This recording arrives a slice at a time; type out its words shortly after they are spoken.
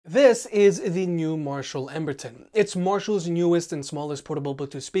This is the new Marshall Emberton. It's Marshall's newest and smallest portable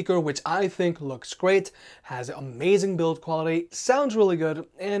Bluetooth speaker, which I think looks great, has amazing build quality, sounds really good,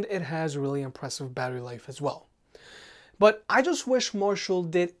 and it has really impressive battery life as well. But I just wish Marshall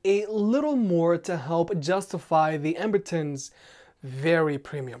did a little more to help justify the Emberton's very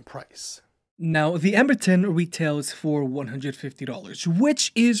premium price. Now, the Emberton retails for $150,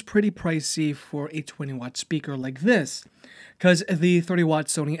 which is pretty pricey for a 20-watt speaker like this, because the 30-watt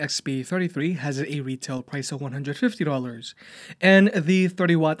Sony XP33 has a retail price of $150, and the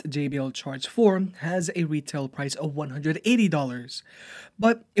 30-watt JBL Charge 4 has a retail price of $180,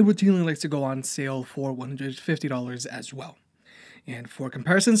 but it routinely likes to go on sale for $150 as well. And for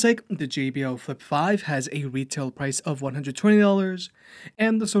comparison's sake, the JBL Flip 5 has a retail price of $120,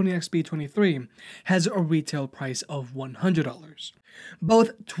 and the Sony XP23 has a retail price of $100.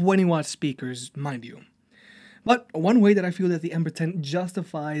 Both 20-watt speakers, mind you. But one way that I feel that the Emberton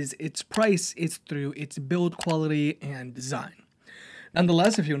justifies its price is through its build quality and design.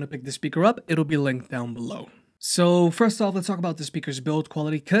 Nonetheless, if you want to pick the speaker up, it'll be linked down below. So first off, let's talk about the speaker's build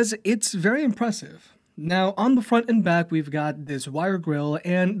quality, because it's very impressive. Now, on the front and back, we've got this wire grill,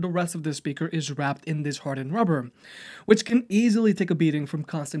 and the rest of the speaker is wrapped in this hardened rubber, which can easily take a beating from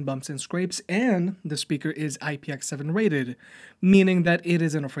constant bumps and scrapes, and the speaker is IPX7 rated, meaning that it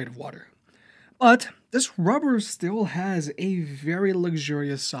isn't afraid of water. But this rubber still has a very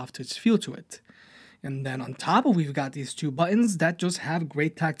luxurious soft touch feel to it. And then on top, we've got these two buttons that just have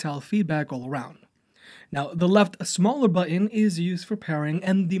great tactile feedback all around. Now, the left smaller button is used for pairing,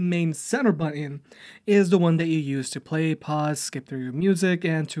 and the main center button is the one that you use to play, pause, skip through your music,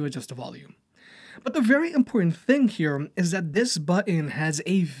 and to adjust the volume. But the very important thing here is that this button has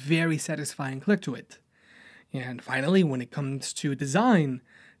a very satisfying click to it. And finally, when it comes to design,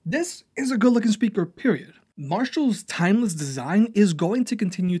 this is a good looking speaker, period. Marshall's timeless design is going to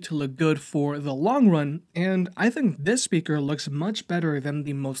continue to look good for the long run, and I think this speaker looks much better than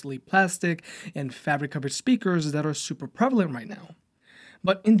the mostly plastic and fabric covered speakers that are super prevalent right now.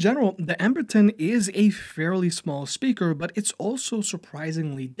 But in general, the Emberton is a fairly small speaker, but it's also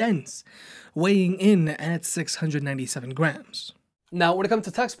surprisingly dense, weighing in at 697 grams. Now, when it comes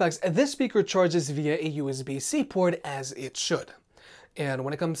to tech specs, this speaker charges via a USB-C port, as it should. And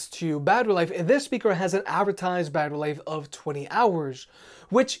when it comes to battery life, this speaker has an advertised battery life of 20 hours,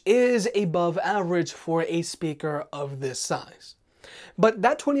 which is above average for a speaker of this size. But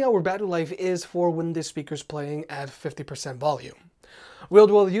that 20-hour battery life is for when this speaker is playing at 50% volume.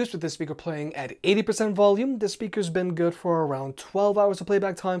 Real-world use with this speaker playing at 80% volume, this speaker's been good for around 12 hours of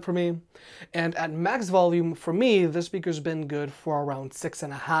playback time for me. And at max volume, for me, this speaker's been good for around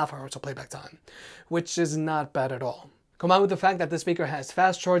 6.5 hours of playback time, which is not bad at all. Combined with the fact that this speaker has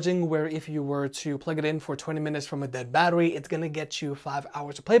fast charging, where if you were to plug it in for 20 minutes from a dead battery, it's going to get you 5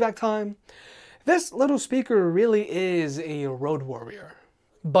 hours of playback time. This little speaker really is a road warrior.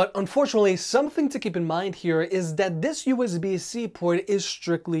 But unfortunately, something to keep in mind here is that this USB-C port is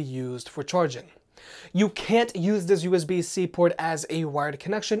strictly used for charging. You can't use this USB-C port as a wired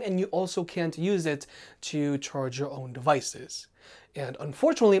connection, and you also can't use it to charge your own devices. And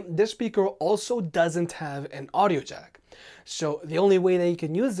unfortunately, this speaker also doesn't have an audio jack. So the only way that you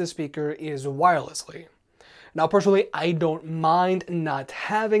can use this speaker is wirelessly. Now personally, I don't mind not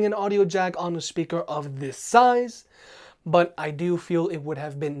having an audio jack on a speaker of this size, but I do feel it would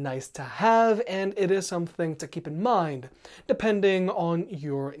have been nice to have, and it is something to keep in mind depending on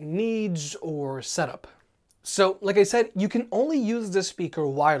your needs or setup. So like I said, you can only use this speaker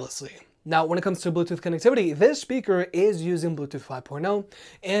wirelessly. Now, when it comes to Bluetooth connectivity, this speaker is using Bluetooth 5.0,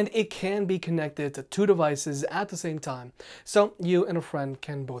 and it can be connected to two devices at the same time, so you and a friend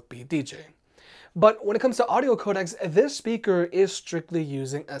can both be DJ. But when it comes to audio codecs, this speaker is strictly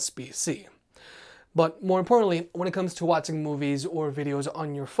using SBC. But more importantly, when it comes to watching movies or videos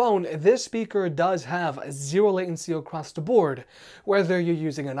on your phone, this speaker does have zero latency across the board, whether you're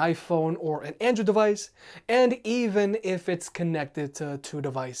using an iPhone or an Android device, and even if it's connected to two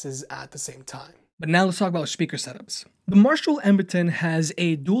devices at the same time. But now let's talk about speaker setups. The Marshall Emberton has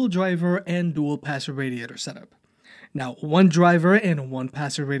a dual driver and dual passive radiator setup. Now, one driver and one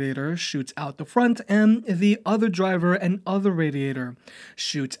passive radiator shoots out the front, and the other driver and other radiator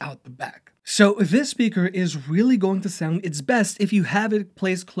shoots out the back. So this speaker is really going to sound its best if you have it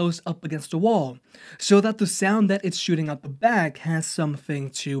placed close up against the wall, so that the sound that it's shooting out the back has something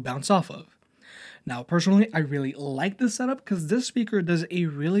to bounce off of. Now personally, I really like this setup because this speaker does a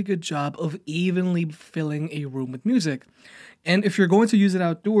really good job of evenly filling a room with music. And if you're going to use it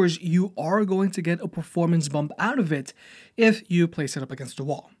outdoors, you are going to get a performance bump out of it if you place it up against the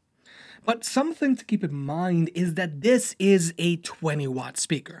wall. But something to keep in mind is that this is a 20-watt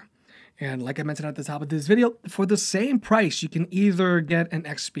speaker. And like I mentioned at the top of this video, for the same price, you can either get an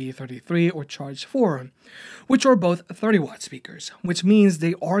XP33 or Charge 4, which are both 30-watt speakers, which means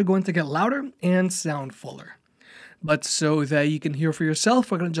they are going to get louder and sound fuller. But so that you can hear for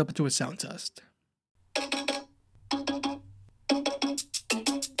yourself, we're going to jump into a sound test.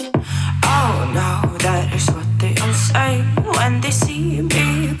 Oh no, that is what they all say when they see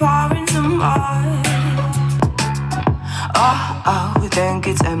me pouring some wine. Oh, then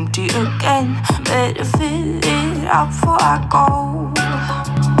it's empty again. Better fill it up before I go.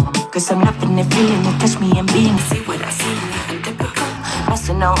 Cause I'm loving it, feeling it, touch me and being it. See what I see, I'm typical.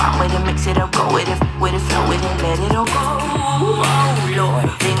 Messing around with it, mix it up, go with it, flow with it, let it all go. Oh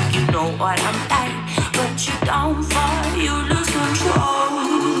Lord, think you know what I'm like, but you don't fall, you lose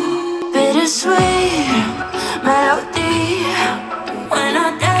control. Bittersweet melody when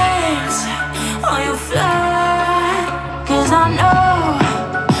I dance on your fly. Cause I know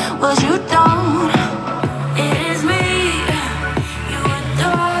what you don't. It is me you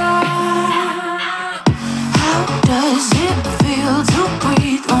adore. How does it feel to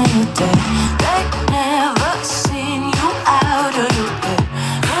breathe when you're dead? They never seen you out of your bed.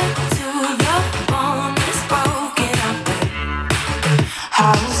 Cut to the bone, it's broken up.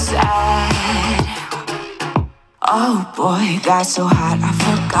 How sad. Oh boy, got so hot I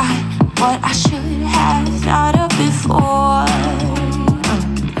forgot what I should have thought of before.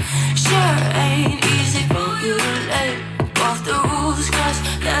 Sure ain't easy for you to let off the rules, cause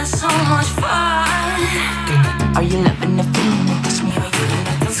that's so much fun. Are you loving the feeling that touch me? Are you in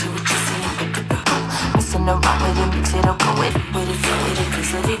that dance with you seeing? Messing around with it, mix it up, go with it, flow with it,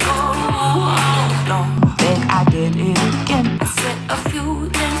 please let it go. Don't think I did it again. I said a few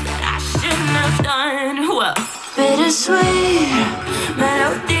things that I shouldn't have done. Well, bittersweet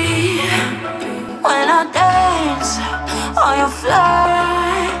melody when I dance on your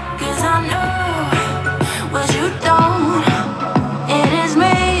fly. Cause I know what you don't. It is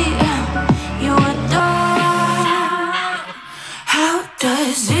me you adore. How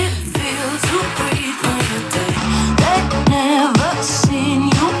does it feel to breathe when you're dead? They never seen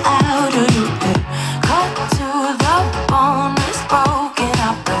you out of your bed. Cut to the bone, it's broken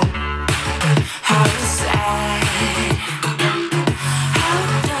up. How sad.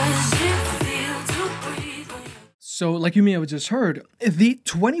 So like you may have just heard, the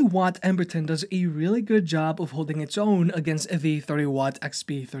 20-watt Emberton does a really good job of holding its own against the 30-watt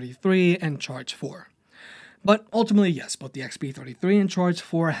XP33 and Charge 4. But ultimately, yes, both the XP33 and Charge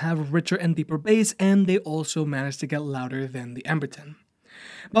 4 have richer and deeper bass, and they also manage to get louder than the Emberton.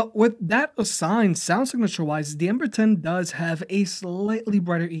 But with that aside, sound signature-wise, the Emberton does have a slightly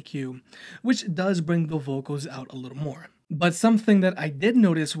brighter EQ, which does bring the vocals out a little more. But something that I did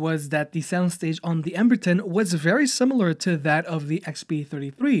notice was that the soundstage on the Emberton was very similar to that of the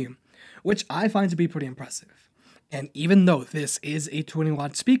XP33, which I find to be pretty impressive. And even though this is a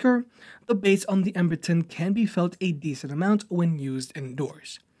 20-watt speaker, the bass on the Emberton can be felt a decent amount when used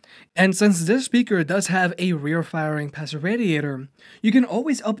indoors. And since this speaker does have a rear-firing passive radiator, you can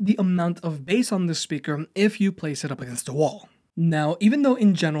always up the amount of bass on this speaker if you place it up against the wall. Now, even though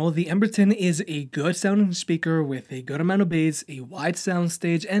in general the Emberton is a good sounding speaker with a good amount of bass, a wide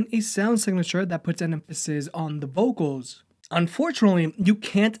soundstage, and a sound signature that puts an emphasis on the vocals, unfortunately, you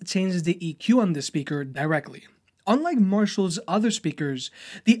can't change the EQ on this speaker directly. Unlike Marshall's other speakers,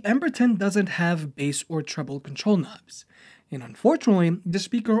 the Emberton doesn't have bass or treble control knobs. And unfortunately, the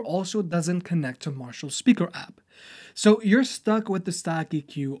speaker also doesn't connect to Marshall's speaker app. So you're stuck with the stock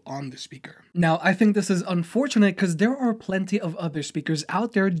EQ on the speaker. Now, I think this is unfortunate because there are plenty of other speakers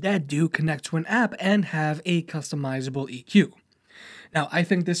out there that do connect to an app and have a customizable EQ. Now, I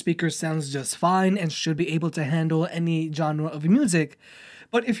think this speaker sounds just fine and should be able to handle any genre of music,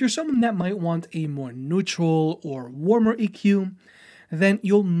 but if you're someone that might want a more neutral or warmer EQ, then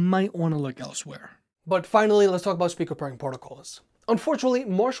you might want to look elsewhere. But finally, let's talk about speaker pairing protocols. Unfortunately,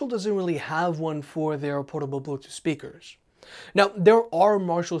 Marshall doesn't really have one for their portable Bluetooth speakers. Now, there are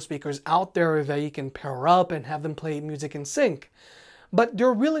Marshall speakers out there that you can pair up and have them play music in sync, but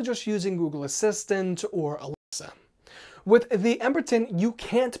they're really just using Google Assistant or Alexa. With the Emberton, you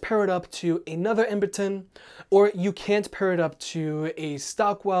can't pair it up to another Emberton, or you can't pair it up to a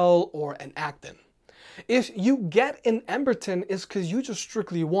Stockwell or an Acton. If you get an Emberton, it's because you just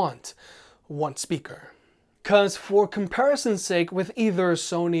strictly want one speaker. Because for comparison's sake, with either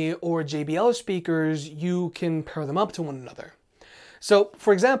Sony or JBL speakers, you can pair them up to one another. So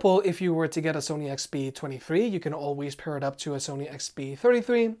for example, if you were to get a Sony XB23, you can always pair it up to a Sony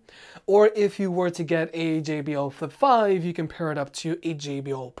XB33. Or if you were to get a JBL Flip 5, you can pair it up to a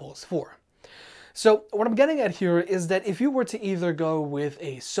JBL Pulse 4. So what I'm getting at here is that if you were to either go with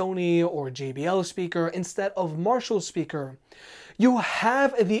a Sony or JBL speaker instead of Marshall speaker, you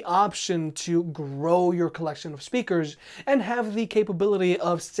have the option to grow your collection of speakers and have the capability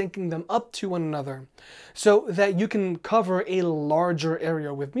of syncing them up to one another so that you can cover a larger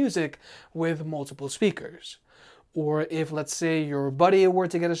area with music with multiple speakers. Or if, let's say, your buddy were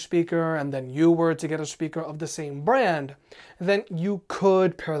to get a speaker and then you were to get a speaker of the same brand, then you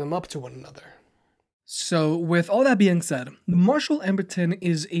could pair them up to one another. So with all that being said, the Marshall Emberton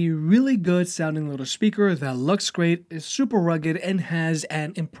is a really good sounding little speaker that looks great, is super rugged, and has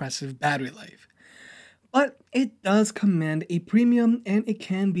an impressive battery life. But it does command a premium and it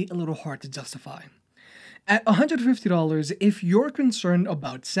can be a little hard to justify. At $150, if you're concerned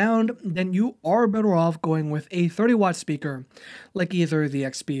about sound, then you are better off going with a 30-watt speaker like either the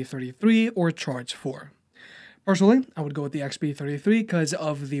XB33 or Charge 4. Personally, I would go with the XB33 because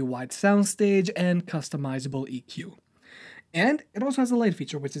of the wide soundstage and customizable EQ. And it also has a light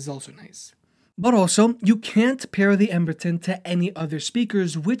feature, which is also nice. But also, you can't pair the Emberton to any other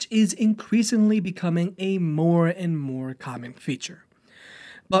speakers, which is increasingly becoming a more and more common feature.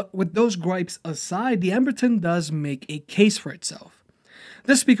 But with those gripes aside, the Emberton does make a case for itself.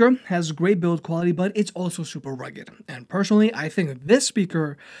 This speaker has great build quality, but it's also super rugged. And personally, I think this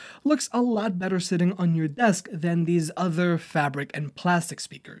speaker looks a lot better sitting on your desk than these other fabric and plastic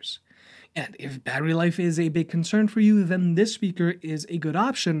speakers. And if battery life is a big concern for you, then this speaker is a good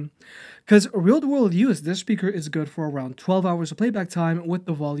option. Because real-world use, this speaker is good for around 12 hours of playback time with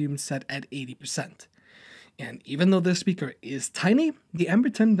the volume set at 80%. And even though this speaker is tiny, the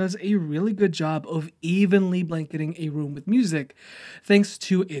Emberton does a really good job of evenly blanketing a room with music thanks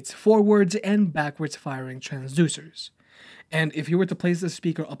to its forwards and backwards firing transducers. And if you were to place this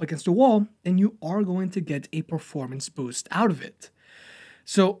speaker up against a wall, then you are going to get a performance boost out of it.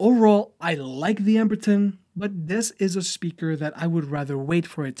 So overall, I like the Emberton, but this is a speaker that I would rather wait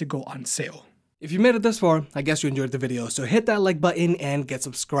for it to go on sale. If you made it this far, I guess you enjoyed the video, so hit that like button and get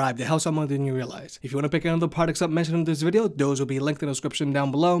subscribed. It helps out more than you realize. If you want to pick any of the products up mentioned in this video, those will be linked in the description down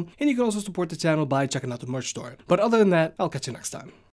below, and you can also support the channel by checking out the merch store. But other than that, I'll catch you next time.